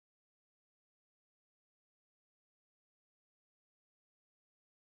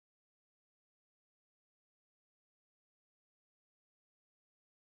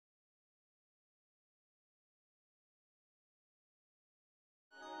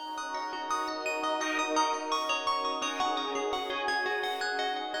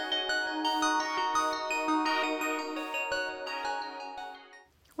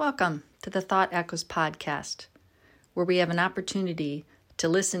Welcome to the Thought Echoes podcast, where we have an opportunity to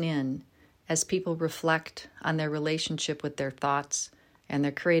listen in as people reflect on their relationship with their thoughts and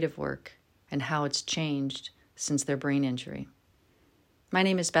their creative work and how it's changed since their brain injury. My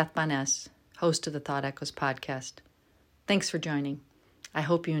name is Beth Boness, host of the Thought Echoes podcast. Thanks for joining. I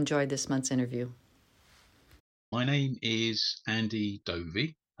hope you enjoyed this month's interview. My name is Andy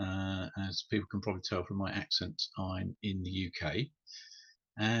Dovey. As people can probably tell from my accent, I'm in the UK.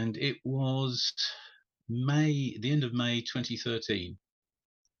 And it was the end of May 2013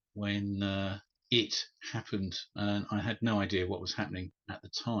 when it happened. And I had no idea what was happening at the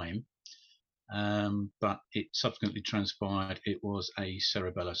time. But it subsequently transpired it was a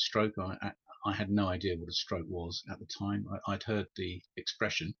cerebellar stroke. I had no idea what a stroke was at the time. I'd heard the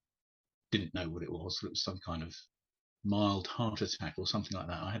expression, didn't know what it was. It was some kind of mild heart attack or something like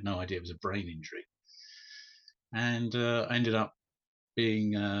that. I had no idea it was a brain injury. And I ended up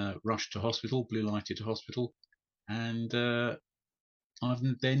being rushed to hospital, blue lighted to hospital. And I've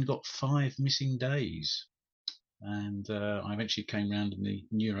then got 5 missing days. And I eventually came round in the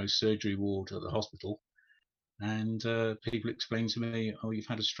neurosurgery ward at the hospital. And people explained to me, "Oh, you've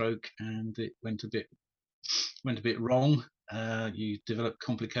had a stroke and it went a bit wrong. You developed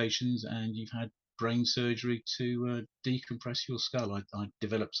complications and you've had brain surgery to decompress your skull." I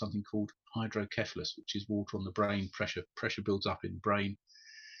developed something called hydrocephalus, which is water on the brain. Pressure builds up in the brain.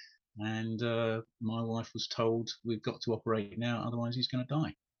 And my wife was told, "We've got to operate now, otherwise he's going to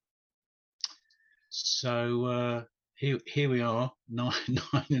die." So here we are, nine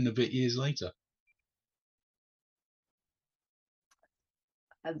and a bit years later.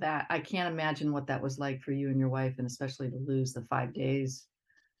 That I can't imagine what that was like for you and your wife, and especially to lose the 5 days.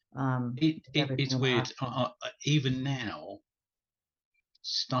 It's weird. Even now,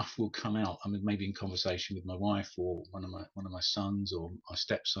 stuff will come out. I mean, maybe in conversation with my wife or one of my sons or my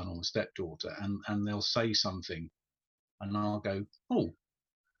stepson or my stepdaughter, and they'll say something, and I'll go, "Oh,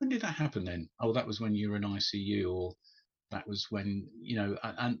 when did that happen then? Oh, that was when you were in ICU, or that was when, you know."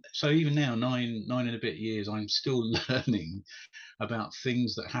 And so even now, nine and a bit years, I'm still learning about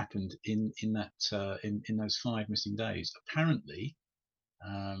things that happened in those 5 missing days. Apparently,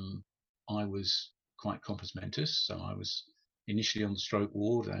 I was quite compos mentis, so I was initially on the stroke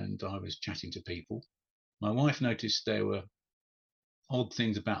ward and I was chatting to people. My wife noticed there were odd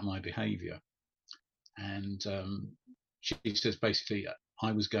things about my behaviour, and she says basically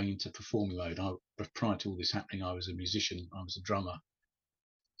I was going into performing mode. Prior to all this happening, I was a musician, I was a drummer.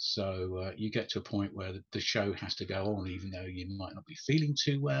 So you get to a point where the show has to go on, even though you might not be feeling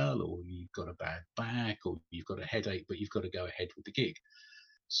too well, or you've got a bad back, or you've got a headache, but you've got to go ahead with the gig.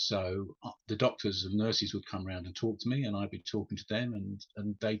 So the doctors and nurses would come around and talk to me, and I'd be talking to them,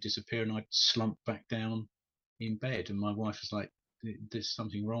 and they'd disappear, and I'd slump back down in bed. And my wife was like, "There's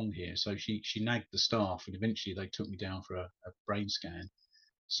something wrong here." So she nagged the staff, and eventually they took me down for a brain scan,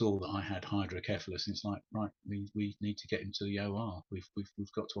 saw that I had hydrocephalus, and it's like, "Right, we need to get into the OR. We've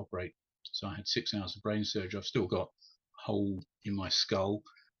got to operate." So I had 6 hours of brain surgery. I've still got a hole in my skull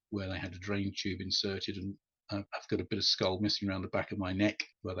where they had a drain tube inserted, and I've got a bit of skull missing around the back of my neck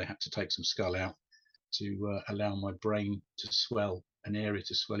where they had to take some skull out to allow my brain to swell, an area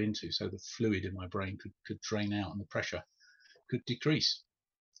to swell into, so the fluid in my brain could drain out and the pressure could decrease.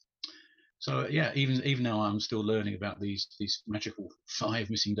 So yeah, even now I'm still learning about these magical 5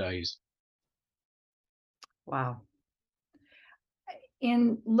 missing days. Wow.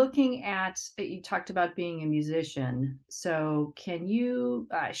 In looking at, you talked about being a musician. So can you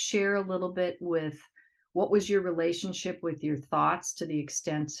share a little bit with what was your relationship with your thoughts, to the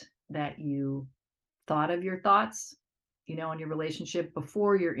extent that you thought of your thoughts, and your relationship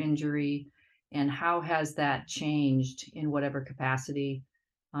before your injury, and how has that changed in whatever capacity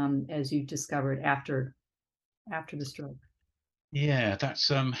as you discovered after the stroke? Yeah, that's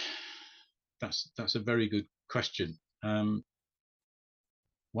a very good question.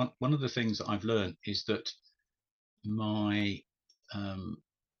 One of the things that I've learned is that my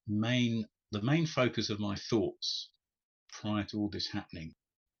the main focus of my thoughts prior to all this happening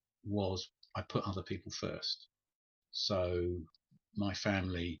was I put other people first. So my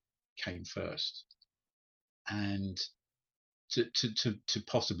family came first, and to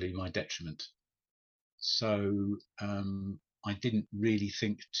possibly my detriment. So I didn't really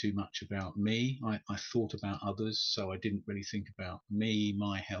think too much about me. I thought about others, so I didn't really think about me,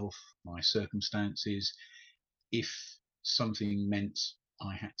 my health, my circumstances. If something meant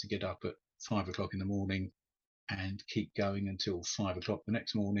I had to get up at 5 o'clock in the morning and keep going until 5 o'clock the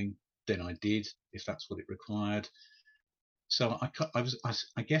next morning, then I did, if that's what it required. So I was,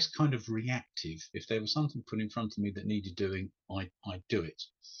 I guess, kind of reactive. If there was something put in front of me that needed doing, I'd do it.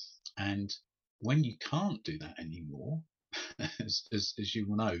 And when you can't do that anymore, as you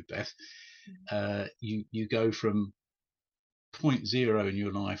will know, Beth, you go from point zero in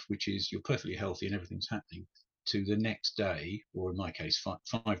your life, which is you're perfectly healthy and everything's happening, to the next day, or in my case,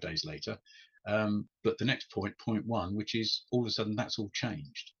 5 days later. But the next point one, which is all of a sudden that's all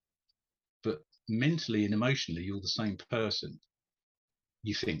changed. But mentally and emotionally, you're the same person,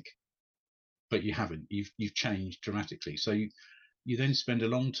 you think, but you haven't. You've changed dramatically. So you then spend a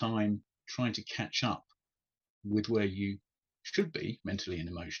long time trying to catch up with where you should be mentally and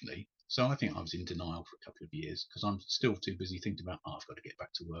emotionally. So I think I was in denial for a couple of years because I'm still too busy thinking about, oh, I've got to get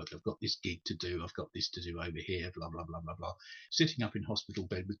back to work. I've got this gig to do. I've got this to do over here, blah, blah, blah, blah, blah. Sitting up in hospital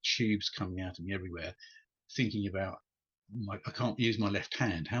bed with tubes coming out of me everywhere, thinking about, I can't use my left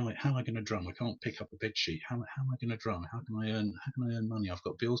hand. How am I going to drum? I can't pick up a bed sheet. How am I going to drum? How can I earn money? I've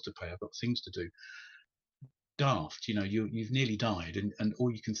got bills to pay. I've got things to do. Daft, you've nearly died, and all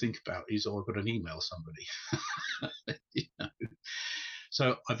you can think about is, oh, I've got an email somebody. you know?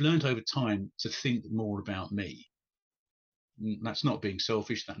 So I've learned over time to think more about me. That's not being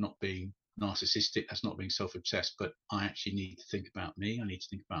selfish, that's not being narcissistic, that's not being self-obsessed, but I actually need to think about me. I need to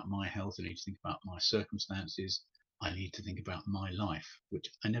think about my health. I need to think about my circumstances. I need to think about my life, which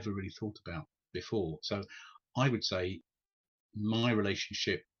I never really thought about before. So I would say my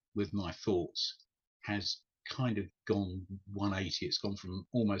relationship with my thoughts has kind of gone 180. It's gone from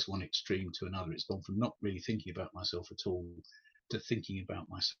almost one extreme to another. It's gone from not really thinking about myself at all to thinking about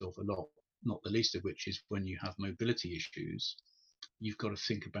myself a lot, not the least of which is when you have mobility issues, you've got to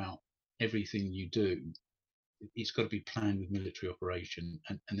think about everything you do. It's got to be planned with military operation.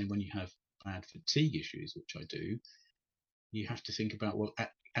 And then when you have bad fatigue issues, which I do, you have to think about, well,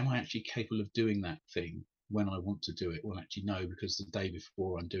 am I actually capable of doing that thing when I want to do it? Well, actually, no, because the day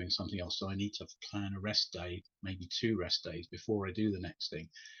before I'm doing something else. So I need to plan a rest day, maybe 2 rest days before I do the next thing.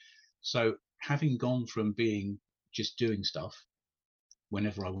 So having gone from being just doing stuff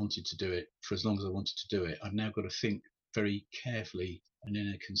whenever I wanted to do it for as long as I wanted to do it, I've now got to think very carefully and in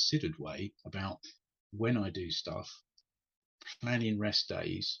a considered way about when I do stuff, planning rest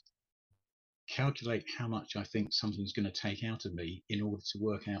days, calculate how much I think something's going to take out of me in order to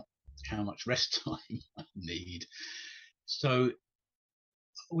work out how much rest time I need. So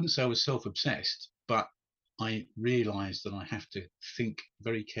I wouldn't say I was self-obsessed, but I realized that I have to think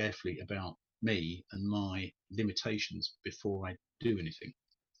very carefully about me and my limitations before I do anything.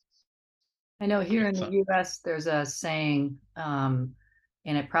 I know here in the So, US, there's a saying, and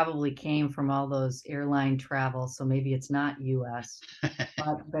it probably came from all those airline travel, so maybe it's not US,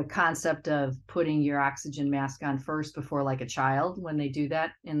 but the concept of putting your oxygen mask on first before like a child when they do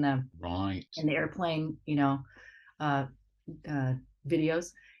that right. in the airplane, uh, uh,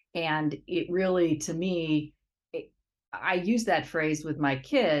 videos. And it really, to me, I use that phrase with my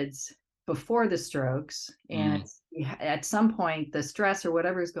kids before the strokes. And Mm, it's, at some point, the stress or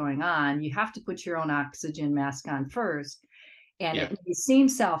whatever is going on, you have to put your own oxygen mask on first. And yeah. it may seem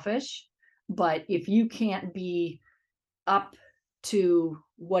selfish, but if you can't be up to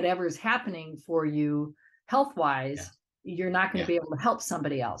whatever's happening for you health Yeah. wise, you're not going to Yeah. be able to help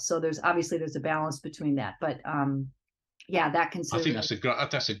somebody else. So there's a balance between that. But yeah, that I think consideration.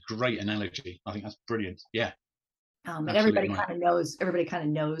 that's a great analogy. I think that's brilliant. Yeah. And Absolutely right. everybody kind of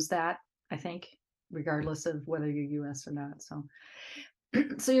knows that, I think, regardless of whether you're US or not. So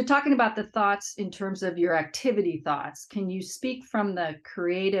so you're talking about the thoughts in terms of your activity thoughts. Can you speak from the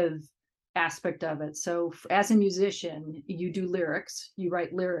creative aspect of it? So as a musician, you do lyrics, you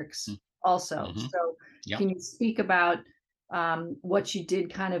write lyrics also. Mm-hmm. So Yeah. can you speak about what you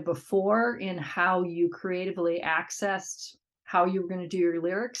did kind of before in how you creatively accessed how you were going to do your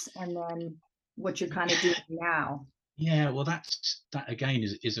lyrics and then what you're kind of doing now? Yeah, well, that again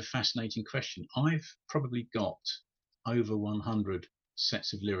is a fascinating question. I've probably got over 100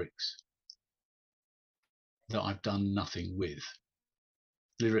 sets of lyrics that I've done nothing with.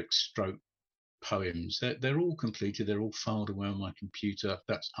 Lyrics, stroke poems. They're all completed. They're all filed away on my computer.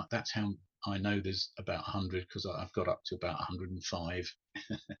 That's how I know there's about 100 because I've got up to about 105.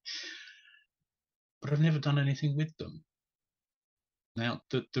 But I've never done anything with them. Now,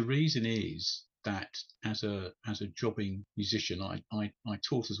 the reason is that as a jobbing musician, I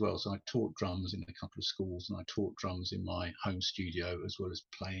taught as well. So I taught drums in a couple of schools, and I taught drums in my home studio as well as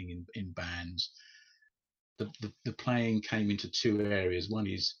playing in bands. The playing came into 2 areas. One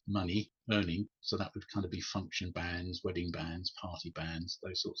is money earning, so that would kind of be function bands, wedding bands, party bands,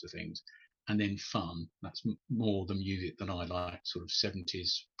 those sorts of things, and then fun. That's more the music that I like, sort of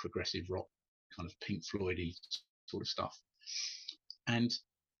 70s progressive rock, kind of Pink Floydy sort of stuff. And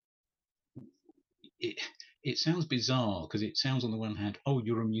it, it sounds bizarre because it sounds on the one hand, oh,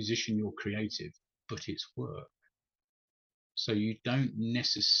 you're a musician, you're creative, but it's work. So you don't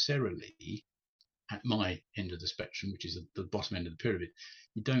necessarily, at my end of the spectrum, which is the bottom end of the pyramid,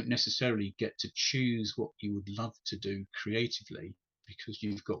 you don't necessarily get to choose what you would love to do creatively because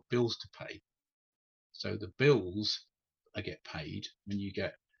you've got bills to pay. So the bills I get paid when you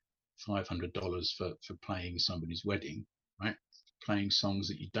get $500 for playing somebody's wedding, right? Playing songs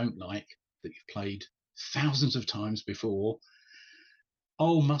that you don't like, that you've played thousands of times before.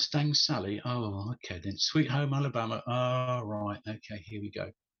 Oh, Mustang Sally. Oh, okay. Then Sweet Home Alabama. Oh, right. Okay, here we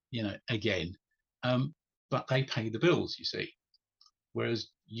go. Again. But they pay the bills, you see. Whereas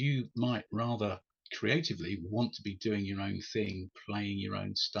you might rather creatively want to be doing your own thing, playing your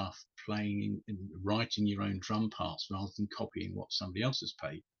own stuff, playing and writing your own drum parts rather than copying what somebody else has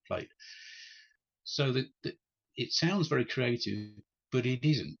played. So that it sounds very creative, but it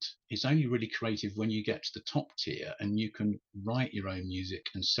isn't. It's only really creative when you get to the top tier and you can write your own music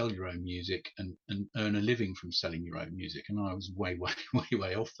and sell your own music and earn a living from selling your own music. And I was way, way,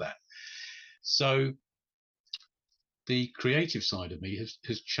 way off that. So the creative side of me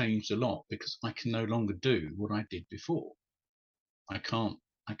has changed a lot because I can no longer do what I did before. I can't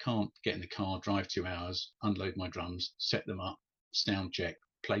get in the car, drive 2 hours, unload my drums, set them up, sound check,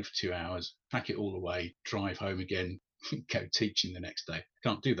 play for 2 hours, pack it all away, drive home again, go teaching the next day.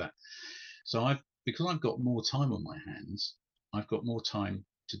 Can't do that. So because I've got more time on my hands, I've got more time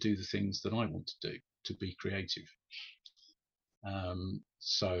to do the things that I want to do, to be creative.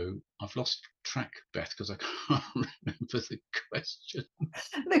 So I've lost track, Beth, because I can't remember the question.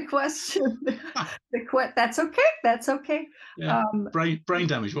 The question, that's okay. That's okay. Yeah, brain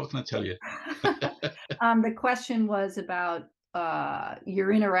damage. What can I tell you? The question was about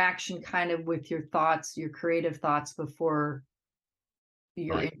your interaction kind of with your thoughts, your creative thoughts before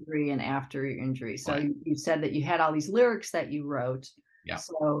your Right. injury and after your injury. So Right. you said that you had all these lyrics that you wrote. Yeah.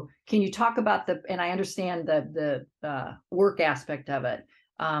 So can you talk about and I understand the work aspect of it,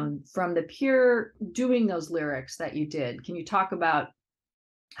 from the pure doing those lyrics that you did. Can you talk about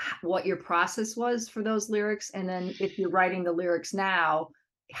what your process was for those lyrics? And then if you're writing the lyrics now,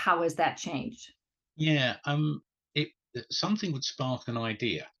 how has that changed? Yeah. It something would spark an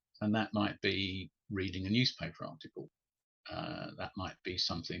idea, and that might be reading a newspaper article. That might be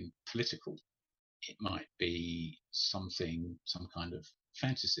something political. It might be some kind of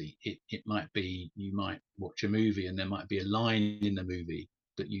fantasy. It might be you might watch a movie and there might be a line in the movie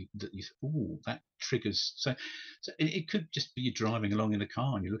that you oh, that triggers. So it could just be you driving along in a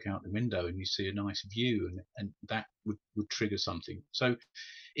car and you look out the window and you see a nice view, and that would trigger something. So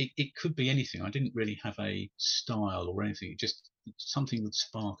it could be anything. I didn't really have a style or anything. It just something would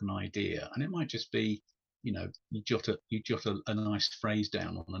spark an idea, and it might just be, you jot a nice phrase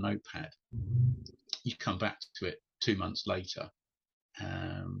down on a notepad. You come back to it 2 months later,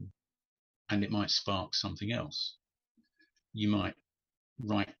 and it might spark something else. You might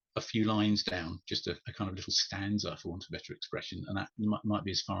write a few lines down, just a kind of little stanza, for want of a better expression, and that might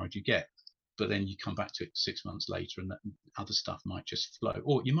be as far as you get. But then you come back to it 6 months later, and that other stuff might just flow.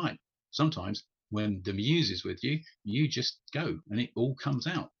 Or you might sometimes, when the muse is with you, you just go and it all comes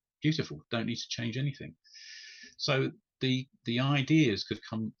out beautiful. Don't need to change anything. So the ideas could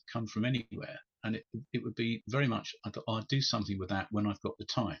come from anywhere, and it would be very much I'll do something with that when I've got the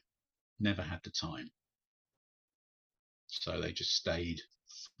time. Never had the time, so they just stayed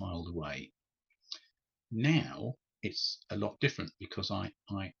filed away. Now it's a lot different because I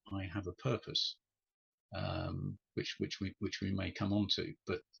have a purpose, which we may come on to.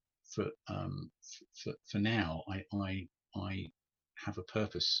 But for now, I have a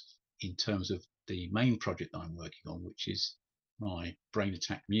purpose in terms of the main project that I'm working on, which is my Brain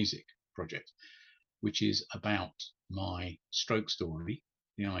Attack Music project, which is about my stroke story.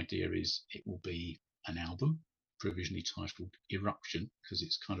 The idea is it will be an album, provisionally titled Eruption, because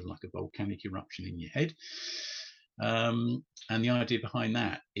it's kind of like a volcanic eruption in your head. And the idea behind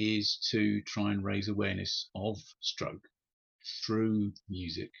that is to try and raise awareness of stroke through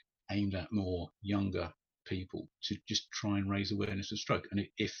music aimed at more younger people, to just try and raise awareness of stroke. And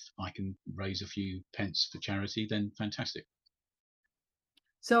if I can raise a few pence for charity, then fantastic.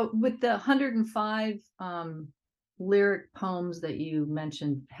 So with the 105 lyric poems that you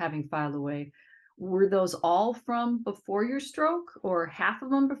mentioned having filed away, were those all from before your stroke, or half of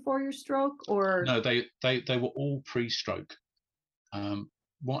them before your stroke? Or No, they were all pre-stroke.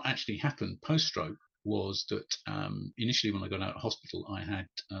 What actually happened post-stroke was that initially when I got out of hospital, I had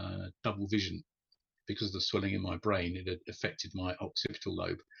double vision because of the swelling in my brain. It had affected my occipital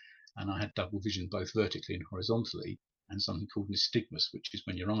lobe, and I had double vision both vertically and horontally, and something called nystagmus, which is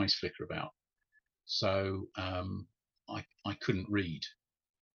when your eyes flicker about. So I couldn't read.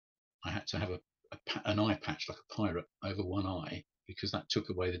 I had to have an eye patch like a pirate over one eye because that took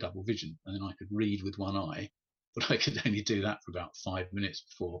away the double vision, and then I could read with one eye, but I could only do that for about 5 minutes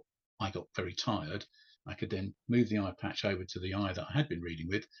before I got very tired. I could then move the eye patch over to the eye that I had been reading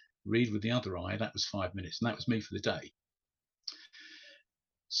with, read with the other eye. That was 5 minutes, and that was me for the day.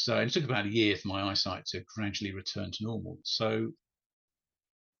 So it took about a year for my eyesight to gradually return to normal. So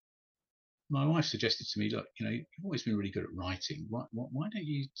my wife suggested to me, look, you've always been really good at writing. Why don't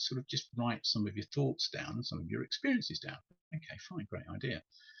you sort of just write some of your thoughts down and some of your experiences down? Okay, fine, great idea.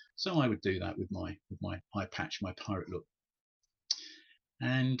 So I would do that with my eye patch, my pirate look,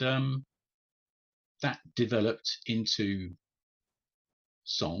 and that developed into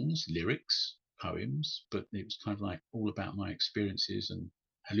songs, lyrics, poems. But it was kind of like all about my experiences and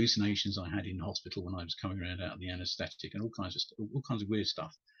hallucinations I had in hospital when I was coming around out of the anaesthetic and all kinds of weird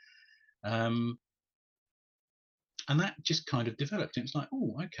stuff. And that just kind of developed. It was like,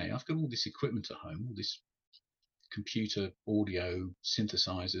 oh, okay, I've got all this equipment at home, all this computer audio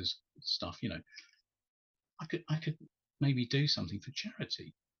synthesizers stuff. I could maybe do something for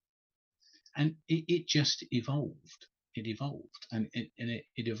charity, and it just evolved. It evolved, and it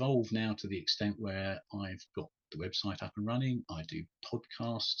evolved now to the extent where I've got the website up and running. I do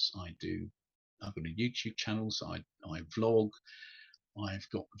podcasts. I've got a YouTube channel, so I vlog. I've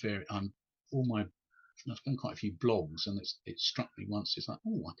got I've done quite a few blogs, and it struck me once. It's like,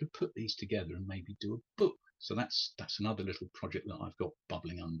 oh, I could put these together and maybe do a book. So that's another little project that I've got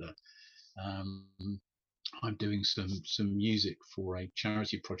bubbling under. Um, I'm doing some music for a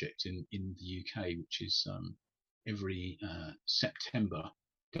charity project in the UK, which is every September.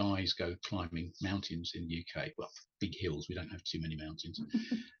 Guys go climbing mountains in the UK. Well, big hills. We don't have too many mountains,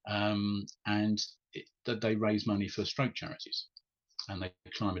 and they raise money for stroke charities, and they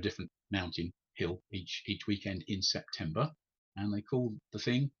climb a different mountain hill each weekend in September, and they call the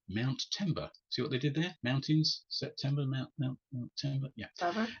thing Mount Tember. See what they did there? Mountains, September, Mount Tember. Yeah.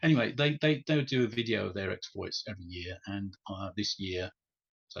 Anyway, they'll do a video of their exploits every year, and this year,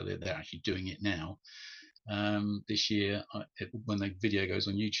 so they're actually doing it now. This year, when the video goes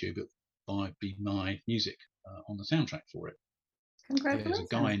on YouTube, it will be my music on the soundtrack for it. Congratulations. There's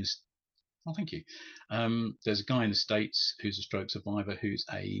a guy in Oh, thank you. There's a guy in the States who's a stroke survivor who's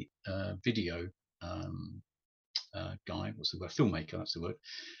a video guy. What's the word? Filmmaker. That's the word.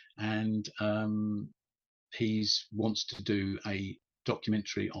 And he wants to do a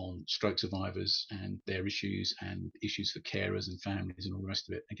documentary on stroke survivors and their issues and issues for carers and families and all the rest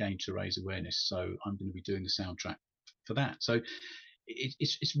of it, again, to raise awareness. So I'm going to be doing the soundtrack for that. So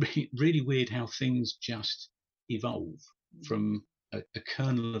it's really weird how things just evolve from a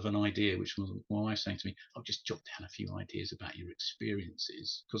kernel of an idea, which was my wife saying to me, "I'll just jot down a few ideas about your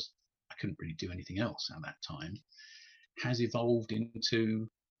experiences," because I couldn't really do anything else at that time, has evolved into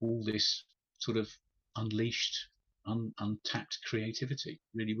all this sort of unleashed, untapped creativity.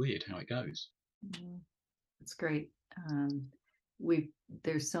 Really weird how it goes. That's great.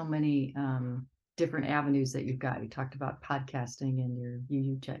 There's so many different avenues that you've got. You talked about podcasting and your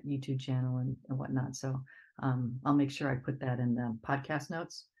YouTube channel and whatnot. So I'll make sure I put that in the podcast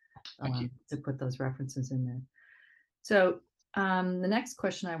notes to put those references in there. So the next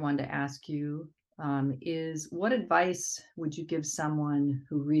question I wanted to ask you is, what advice would you give someone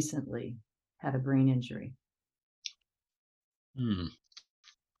who recently had a brain injury?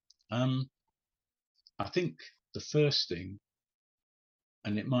 I think the first thing,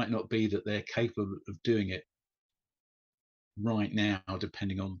 and it might not be that they're capable of doing it right now,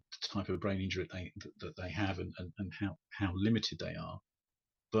 depending on the type of brain injury that they have and how limited they are,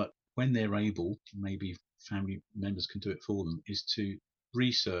 but when they're able, maybe family members can do it for them, is to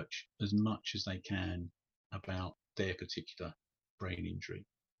research as much as they can about their particular brain injury,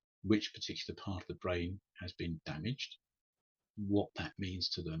 which particular part of the brain has been damaged, what that means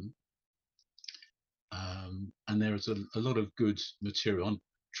to them. And there is a lot of good material. I'm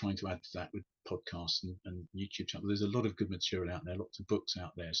trying to add to that with podcasts and YouTube channels. There's a lot of good material out there, lots of books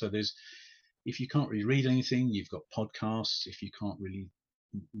out there. So if you can't really read anything, you've got podcasts. If you can't really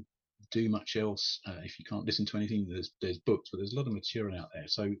do much else, if you can't listen to anything, there's books, but there's a lot of material out there.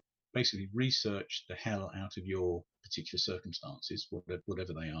 So basically research the hell out of your particular circumstances,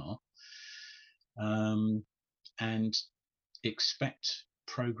 whatever they are, and expect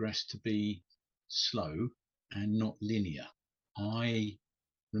progress to be slow and not linear. I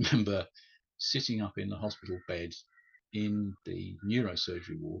remember sitting up in the hospital bed in the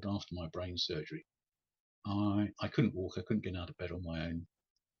neurosurgery ward after my brain surgery. I couldn't walk. I couldn't get out of bed on my own.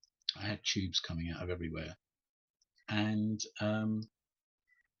 I had tubes coming out of everywhere. And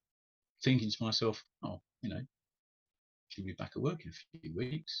thinking to myself, oh, she'll be back at work in a few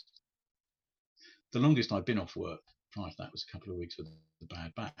weeks. The longest I'd been off work prior to that was a couple of weeks with the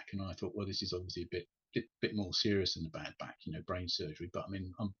bad back, and I thought, well, this is obviously a bit more serious than the bad back, brain surgery. But I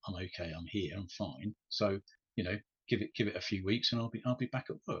mean, I'm okay. I'm here. I'm fine. So, give it a few weeks, and I'll be back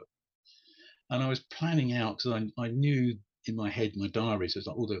at work. And I was planning out because I knew in my head, my diaries, there's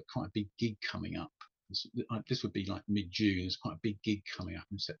like, oh, there's quite a big gig coming up. This would be like mid-June. There's quite a big gig coming up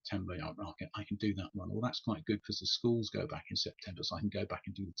in September. I can do that one. Well, that's quite good because the schools go back in September, so I can go back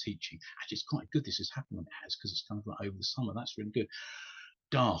and do the teaching. Actually, it's quite good this has happened when it has, because it's kind of like over the summer. That's really good.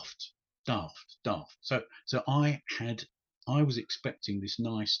 Daft. So I was expecting this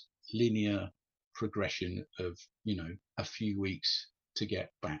nice linear progression of, a few weeks to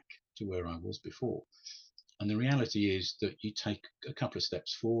get back to where I was before. And the reality is that you take a couple of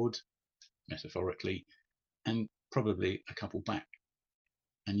steps forward, metaphorically, and probably a couple back.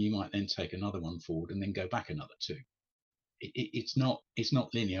 And you might then take another one forward and then go back another two. It's not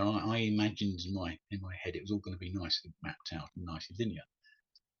linear. I imagined in my head it was all going to be nicely mapped out and nicely linear.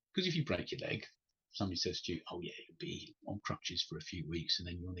 Because if you break your leg, somebody says to you, oh yeah, you'll be on crutches for a few weeks, and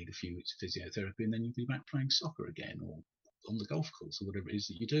then you'll need a few weeks of physiotherapy, and then you'll be back playing soccer again, or on the golf course, or whatever it is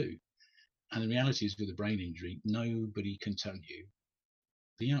that you do. And the reality is, with a brain injury, nobody can tell you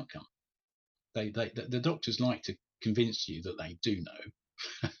the outcome. The doctors like to convince you that they do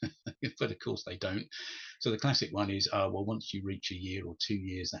know, but of course they don't. So the classic one is, well, once you reach a year or 2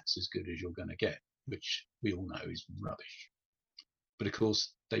 years, that's as good as you're going to get, which we all know is rubbish. But of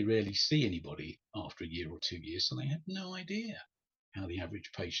course, they rarely see anybody after a year or 2 years, so they have no idea how the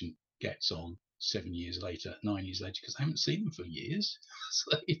average patient gets on 7 years later, 9 years later, because they haven't seen them for years,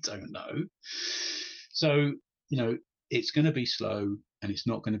 so they don't know. So, it's going to be slow and it's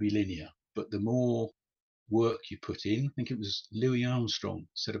not going to be linear, but the more work you put in, I think it was Louis Armstrong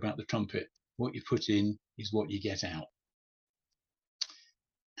said about the trumpet, what you put in is what you get out.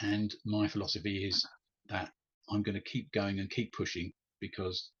 And my philosophy is that I'm going to keep going and keep pushing,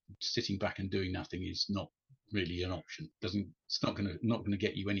 because sitting back and doing nothing is not really an option. It's not going to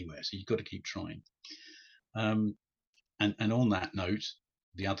get you anywhere. So you've got to keep trying. And on that note,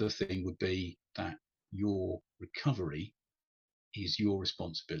 the other thing would be that your recovery is your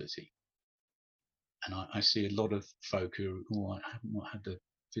responsibility. And I see a lot of folk who, I haven't not had the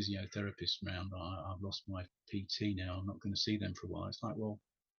physiotherapist round. I've lost my PT now. I'm not going to see them for a while. It's like, well,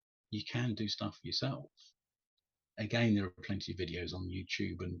 you can do stuff yourself. Again, there are plenty of videos on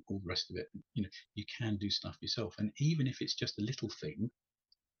YouTube and all the rest of it. You can do stuff yourself, and even if it's just a little thing,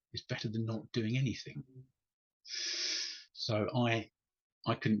 it's better than not doing anything. So I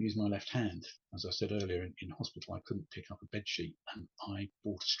couldn't use my left hand, as I said earlier. In hospital, I couldn't pick up a bed sheet, and I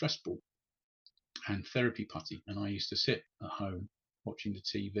bought a stress ball and therapy putty, and I used to sit at home watching the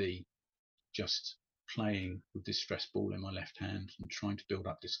TV, just playing with this stress ball in my left hand and trying to build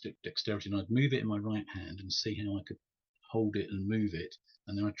up this dexterity. And I'd move it in my right hand and see how I could hold it and move it,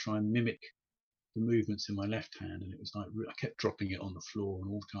 and then I'd try and mimic the movements in my left hand, and it was like I kept dropping it on the floor and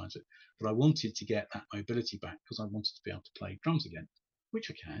all kinds of. But I wanted to get that mobility back, because I wanted to be able to play drums again,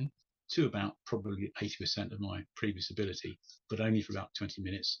 which I can, to about probably 80% of my previous ability, but only for about 20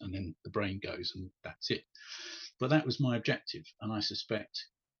 minutes, and then the brain goes and that's it. But that was my objective, and I suspect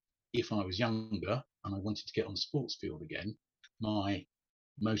if I was younger and I wanted to get on the sports field again, my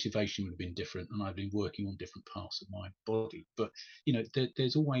motivation would have been different, and I'd been working on different parts of my body. But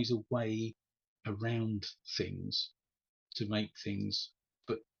there's always a way around things to make things,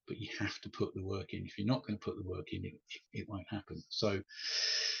 but you have to put the work in. If you're not going to put the work in, it won't happen. So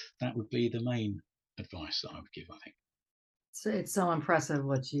that would be the main advice that I would give, I think. So it's so impressive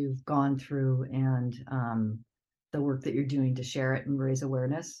what you've gone through, and the work that you're doing to share it and raise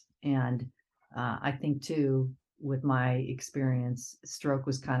awareness. And I think too, with my experience, stroke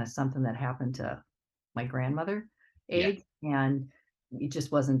was kind of something that happened to my grandmother age, and it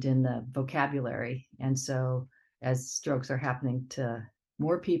just wasn't in the vocabulary. And so as strokes are happening to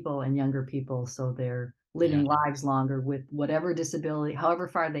more people and younger people, so they're living lives longer with whatever disability, however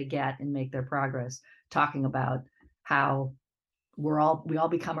far they get and make their progress, talking about how we all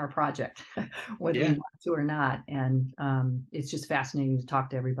become our project, whether we want to or not. And it's just fascinating to talk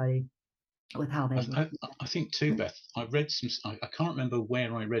to everybody with how they. I think too, Beth, I read some. I can't remember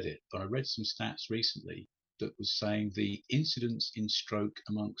where I read it, but I read some stats recently that was saying the incidence in stroke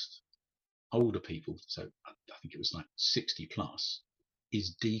amongst older people, so I think it was like 60 plus,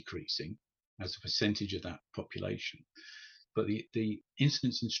 is decreasing as a percentage of that population. But the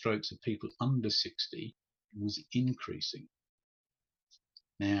incidence in strokes of people under 60 was increasing.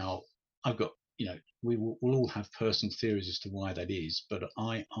 Now, I've got we'll all have personal theories as to why that is, but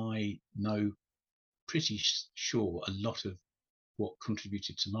I know pretty sure a lot of what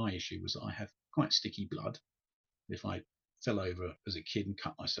contributed to my issue was that I have quite sticky blood. If I fell over as a kid and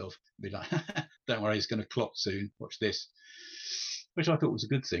cut myself, I'd be like, don't worry, it's going to clot soon. Watch this, which I thought was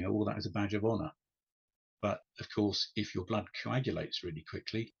a good thing. I wore that as a badge of honor. But of course, if your blood coagulates really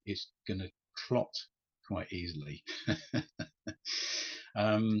quickly, it's going to clot quite easily.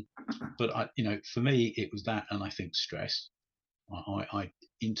 But for me, it was that, and I think stress. I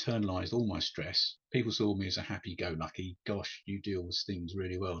internalized all my stress. People saw me as a happy-go-lucky. Gosh, you deal with things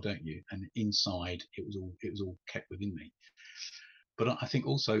really well, don't you? And inside, it was all kept within me. But I think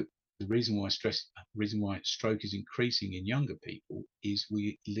also the reason why stroke is increasing in younger people is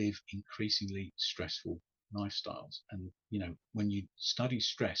we live increasingly stressful lifestyles. And when you study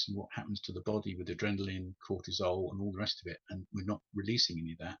stress and what happens to the body with adrenaline, cortisol, and all the rest of it, and we're not releasing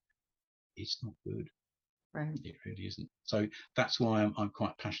any of that, it's not good. Right. It really isn't. So that's why I'm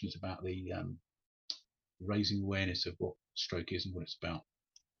quite passionate about the raising awareness of what stroke is and what it's about.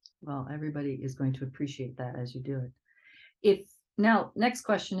 Well, everybody is going to appreciate that as you do it. Now, next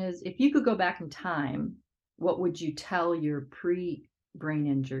question is, if you could go back in time, what would you tell your pre-brain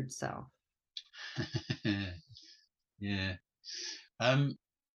injured self? Yeah. I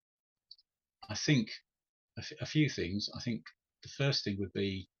think a few things. I think the first thing would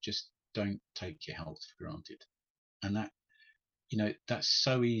be just don't take your health for granted. And that's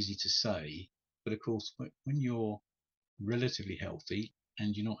so easy to say, but of course, when you're relatively healthy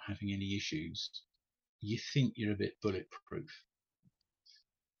and you're not having any issues, you think you're a bit bulletproof.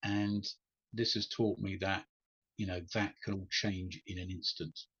 And this has taught me that, that can all change in an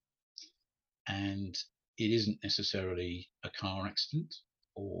instant. And it isn't necessarily a car accident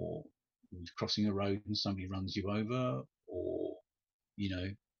or crossing a road and somebody runs you over, or,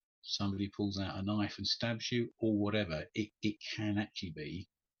 somebody pulls out a knife and stabs you, or whatever. It can actually be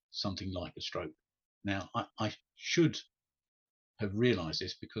something like a stroke. Now, I should have realized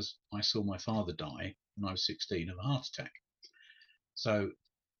this because I saw my father die when I was 16 of a heart attack. So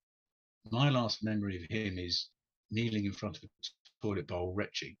my last memory of him is kneeling in front of a toilet bowl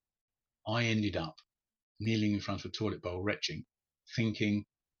retching. I ended up kneeling in front of a toilet bowl retching, thinking,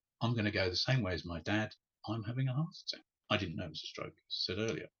 I'm going to go the same way as my dad. I'm having a heart attack. I didn't know it was a stroke, as I said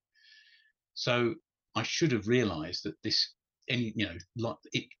earlier. So I should have realized that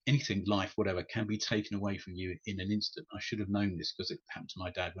anything, life, whatever, can be taken away from you in an instant. I should have known this because it happened to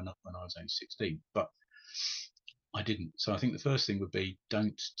my dad when I was only 16, but I didn't. So I think the first thing would be,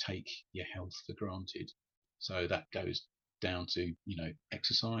 don't take your health for granted. So that goes down to,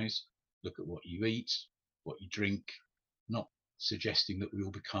 exercise, look at what you eat, what you drink, not suggesting that we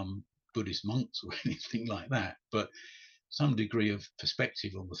all become Buddhist monks or anything like that, but some degree of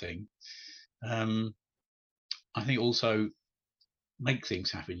perspective on the thing. I think also make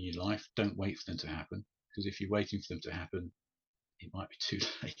things happen in your life. Don't wait for them to happen, because if you're waiting for them to happen, it might be too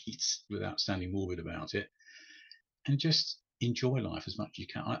late without sounding morbid about it. And just enjoy life as much as you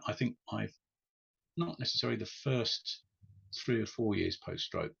can. I think I've not necessarily the first 3 or 4 years post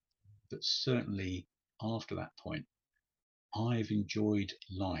stroke, but certainly after that point, I've enjoyed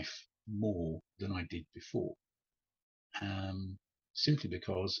life more than I did before. Simply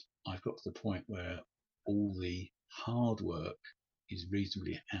because I've got to the point where all the hard work is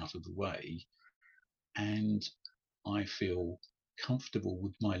reasonably out of the way, and I feel comfortable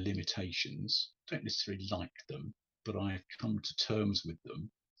with my limitations. Don't necessarily like them, but I've come to terms with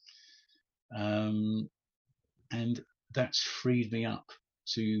them. And that's freed me up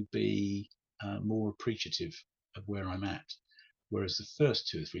to be more appreciative of where I'm at. Whereas the first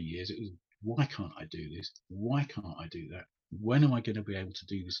 2 or 3 years, it was, why can't I do this? Why can't I do that? When am I going to be able to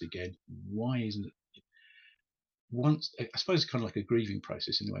do this again? Why isn't it? Once, I suppose it's kind of like a grieving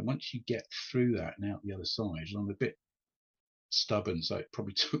process in a way. Once you get through that and out the other side, and I'm a bit stubborn, so it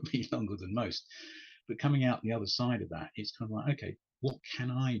probably took me longer than most. But coming out the other side of that, it's kind of like, okay, what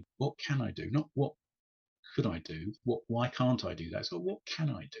can I do? Not what could I do? Why can't I do that? So what can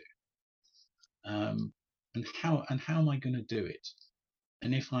I do? And how am I going to do it?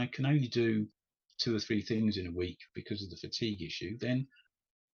 And if I can only do 2 or 3 things in a week because of the fatigue issue, then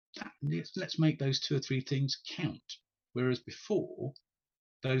let's make those 2 or 3 things count. Whereas before,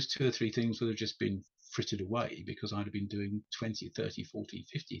 those 2 or 3 things would have just been frittered away because I'd have been doing 20, 30, 40,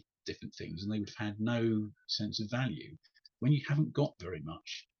 50 different things, and they would have had no sense of value. When you haven't got very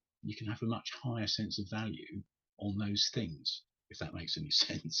much, you can have a much higher sense of value on those things, if that makes any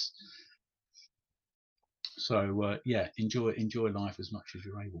sense. So enjoy life as much as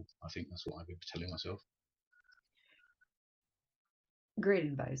you're able. I think that's what I've been telling myself. Great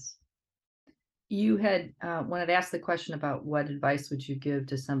advice. You had, when I'd asked the question about what advice would you give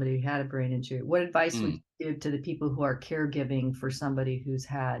to somebody who had a brain injury, what advice would you give to the people who are caregiving for somebody who's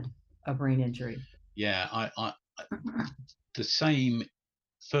had a brain injury? Yeah, the same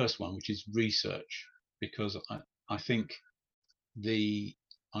first one, which is research, because I think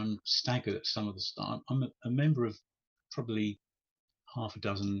I'm staggered at some of the stuff. I'm a member of probably half a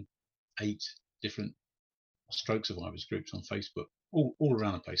dozen, 8 different stroke survivors groups on Facebook, all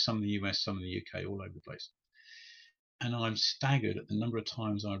around the place, some in the US, some in the UK, all over the place. And I'm staggered at the number of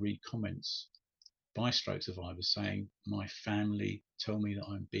times I read comments by stroke survivors saying, my family tell me that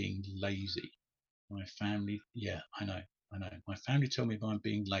I'm being lazy. My family, yeah, I know. My family tell me if I'm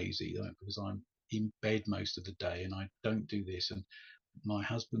being lazy because I'm in bed most of the day and I don't do this. And my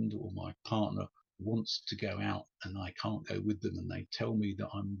husband or my partner wants to go out and I can't go with them. And they tell me that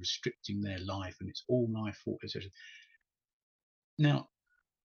I'm restricting their life and it's all my fault, etc. Now,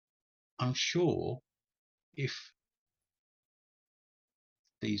 I'm sure if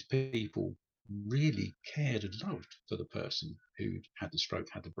these people really cared and loved for the person who'd had the stroke,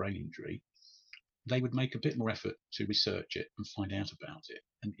 had the brain injury, they would make a bit more effort to research it and find out about it.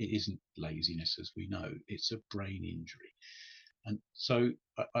 And it isn't laziness, as we know, it's a brain injury. And so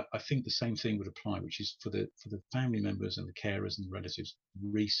I think the same thing would apply, which is for the family members and the carers and the relatives,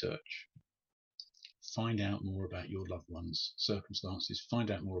 research. Find out more about your loved one's circumstances,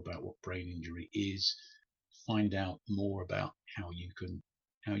 find out more about what brain injury is, find out more about how you can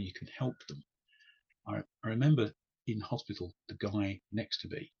help them. I remember in hospital, the guy next to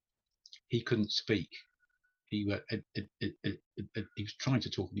me, he couldn't speak. He was trying to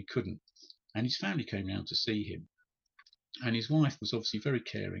talk and he couldn't. And his family came round to see him. And his wife was obviously very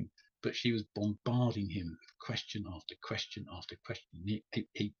caring, but she was bombarding him with question after question after question. And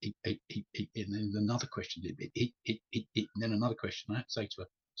then another question, and then another question. I had to say to her,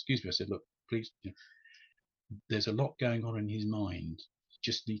 excuse me, I said, look, please, there's a lot going on in his mind. You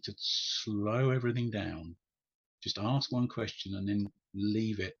just need to slow everything down. Just ask one question and then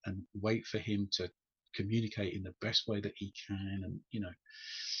leave it and wait for him to communicate in the best way that he can. And,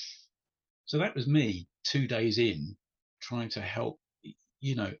 so that was me 2 days in trying to help,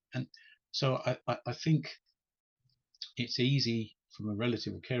 and so I think it's easy from a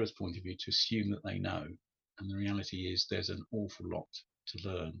relative or carer's point of view to assume that they know. And the reality is there's an awful lot to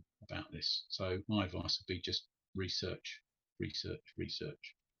learn about this. So my advice would be just research, research,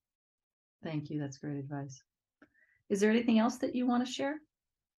 research. Thank you. That's great advice. Is there anything else that you want to share?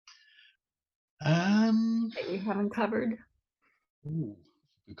 That we haven't covered? Ooh,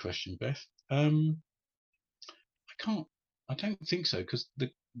 good question, Beth. I don't think so, because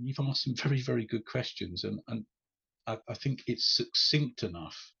you've asked some very, very good questions, and I think it's succinct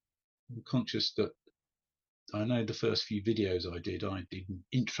enough. I'm conscious that I know the first few videos I did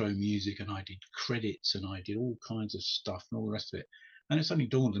intro music and I did credits and I did all kinds of stuff and all the rest of it. And it's only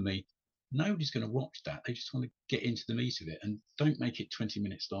dawned on me, nobody's going to watch that. They just want to get into the meat of it, and don't make it 20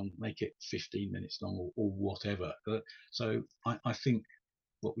 minutes long, make it 15 minutes long or whatever. So I think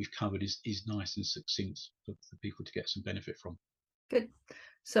what we've covered is nice and succinct for people to get some benefit from. Good.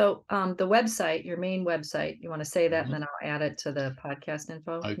 So the website, your main website, you want to say that, and then I'll add it to the podcast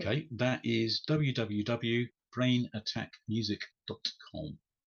info. Okay, that is www.brainattackmusic.com.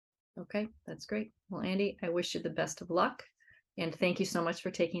 Okay, that's great. Well, Andy, I wish you the best of luck. And thank you so much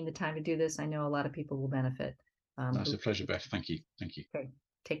for taking the time to do this. I know a lot of people will benefit. That's a pleasure, Beth. Thank you. Thank you. Okay,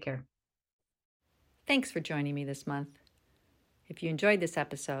 take care. Thanks for joining me this month. If you enjoyed this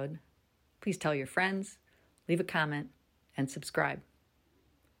episode, please tell your friends, leave a comment, and subscribe.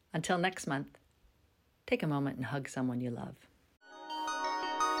 Until next month, take a moment and hug someone you love.